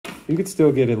You could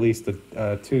still get at least 2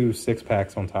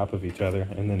 6-packs on top of each other,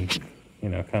 and then, you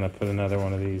know, kind of put another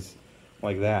one of these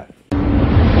like that.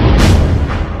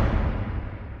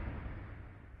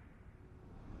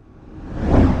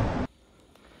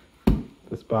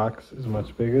 This box is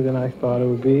much bigger than I thought it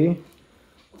would be.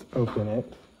 Let's open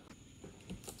it.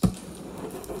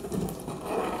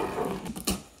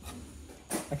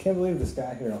 I can't believe this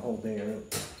got here a whole day early.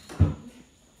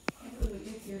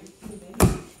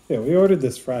 Yeah, we ordered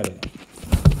this Friday.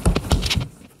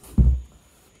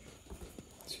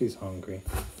 She's hungry.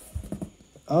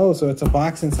 Oh, so it's a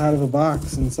box inside of a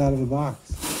box inside of a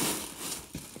box.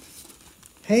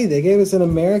 Hey, they gave us an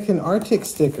American Rtic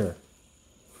sticker.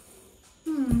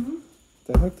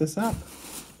 They hooked this up.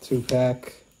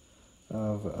 2-pack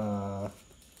of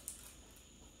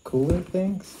cooler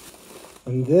things.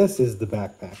 And this is the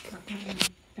backpack.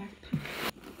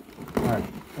 All right,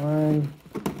 1,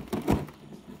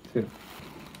 2.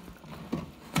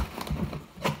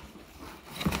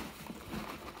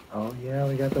 Oh yeah,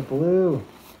 we got the blue.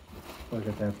 Look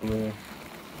at that blue.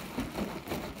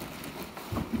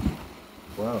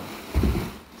 Whoa,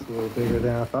 it's a little bigger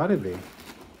than I thought it'd be.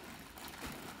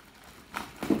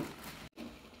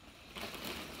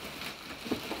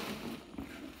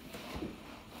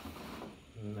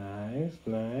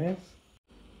 Nice.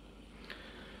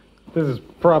 This is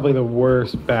probably the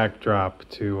worst backdrop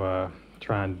to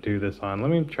try and do this on.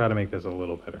 Let me try to make this a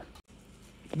little better.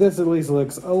 This at least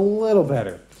looks a little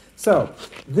better. So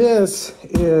this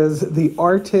is the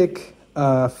Rtic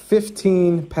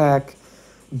 15-pack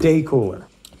day cooler.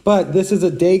 But this is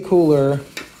a day cooler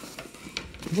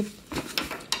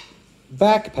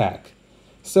backpack.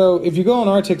 So if you go on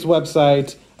Rtic's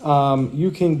website,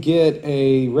 you can get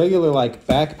a regular like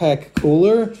backpack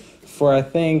cooler for I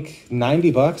think 90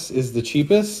 bucks is the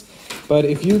cheapest. But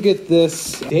if you get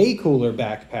this day cooler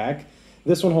backpack,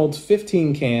 this one holds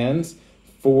 15 cans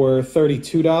for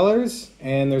 $32.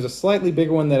 And there's a slightly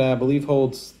bigger one that I believe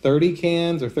holds 30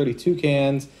 cans or 32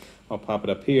 cans. I'll pop it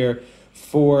up here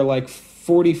for like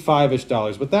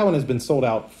 $45-ish. But that one has been sold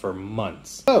out for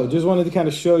months. So just wanted to kind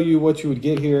of show you what you would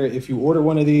get here if you order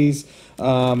one of these.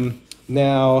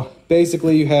 Now,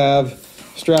 basically you have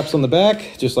straps on the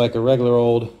back, just like a regular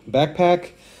old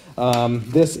backpack.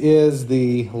 This is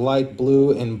the light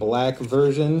blue and black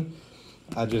version.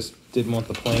 I just didn't want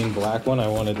the plain black one. I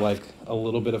wanted like a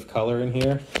little bit of color in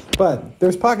here. But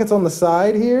there's pockets on the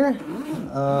side here,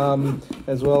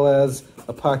 as well as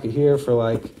a pocket here for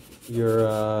like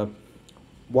your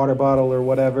water bottle or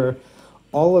whatever.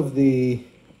 All of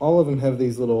them have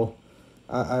these little,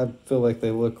 I feel like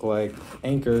they look like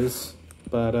anchors,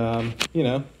 but you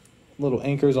know, little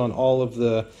anchors on all of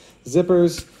the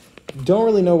zippers. Don't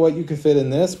really know what you could fit in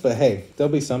this, but hey,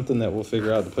 there'll be something that we'll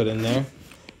figure out to put in there.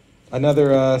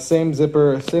 Another same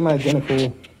zipper, same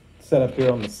identical setup here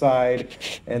on the side,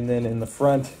 and then in the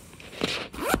front,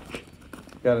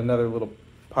 got another little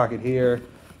pocket here,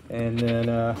 and then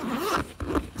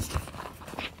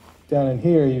down in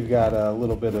here you've got a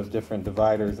little bit of different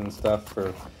dividers and stuff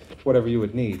for whatever you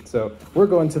would need. So we're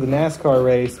going to the NASCAR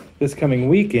race this coming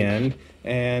weekend,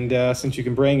 and since you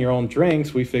can bring your own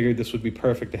drinks, we figured this would be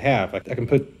perfect to have. I can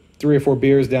put 3 or 4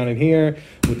 beers down in here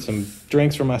with some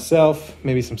drinks for myself,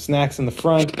 maybe some snacks in the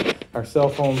front, our cell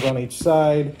phones on each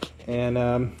side, and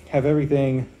have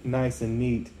everything nice and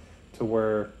neat to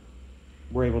where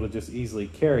we're able to just easily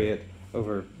carry it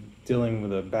over dealing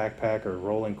with a backpack or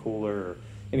rolling cooler or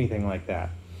anything like that.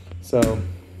 So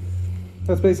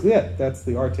that's basically it. That's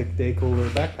the Rtic Day Cooler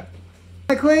backpack.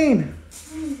 Hi, Queen!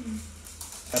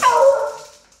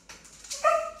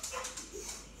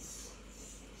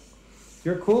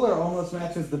 Your cooler almost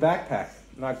matches the backpack.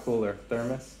 Not cooler,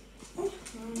 thermos.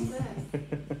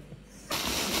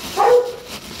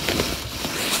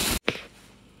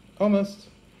 Almost.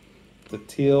 The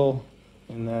teal,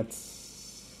 and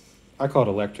that's, I call it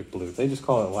electric blue. They just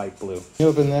call it light blue. Can you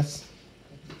open this?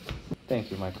 Thank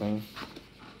you, my queen.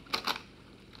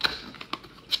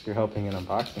 You're helping in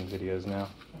unboxing videos now.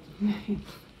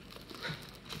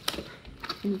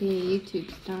 Gonna be a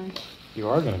YouTube star. You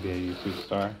are gonna be a YouTube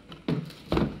star.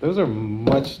 Those are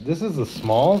much, this is the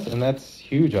smalls, and that's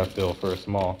huge, I feel, for a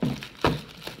small.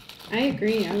 I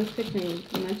agree. I was picturing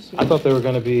much smaller. I thought they were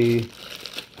gonna be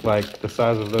like the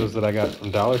size of those that I got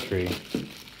from Dollar Tree.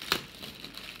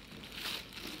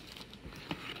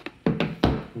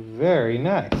 Very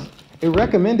nice. It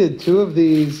recommended 2 of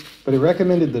these, but it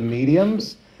recommended the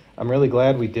mediums. I'm really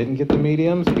glad we didn't get the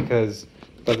mediums, because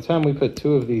by the time we put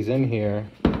 2 of these in here,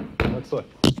 let's look.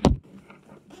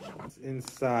 It's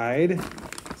inside,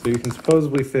 so you can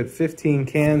supposedly fit 15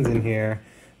 cans in here,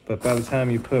 but by the time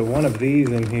you put 1 of these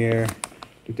in here,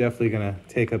 You're definitely gonna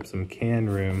take up some can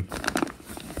room.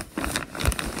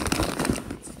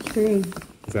 True.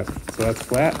 Is that so? That's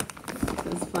flat.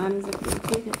 As flat as it could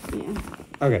take it,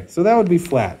 yeah. Okay, so that would be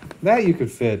flat. That you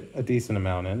could fit a decent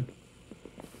amount in.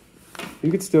 You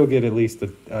could still get at least 2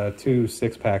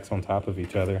 6-packs on top of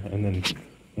each other, and then,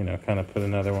 you know, kind of put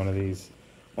another one of these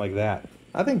like that.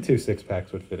 I think 2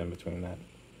 6-packs would fit in between that.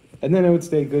 And then it would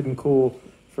stay good and cool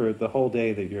for the whole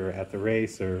day that you're at the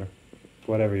race or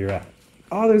whatever you're at.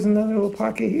 Oh, there's another little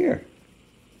pocket here.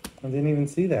 I didn't even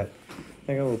see that.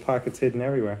 I got little pockets hidden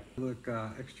everywhere. I look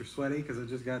extra sweaty because I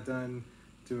just got done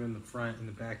doing the front in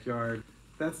the backyard.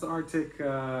 That's the Rtic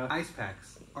ICE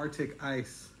Packs. Rtic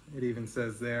ICE, it even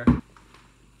says there.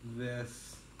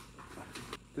 This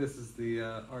is the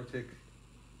Rtic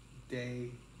Day,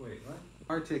 wait, what?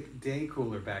 Rtic Day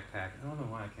Cooler backpack. I don't know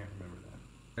why I can't remember that.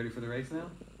 Ready for the race now?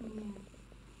 Yeah.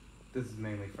 This is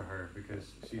mainly for her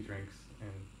because she drinks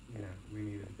and, you know, we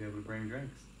needed to be able to bring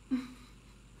drinks.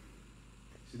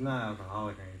 She's not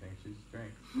alcoholic or anything, she just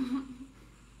drinks.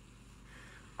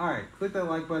 Alright, click that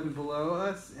like button below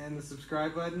us and the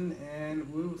subscribe button,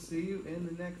 and we will see you in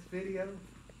the next video.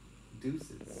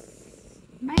 Deuces.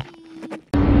 Bye.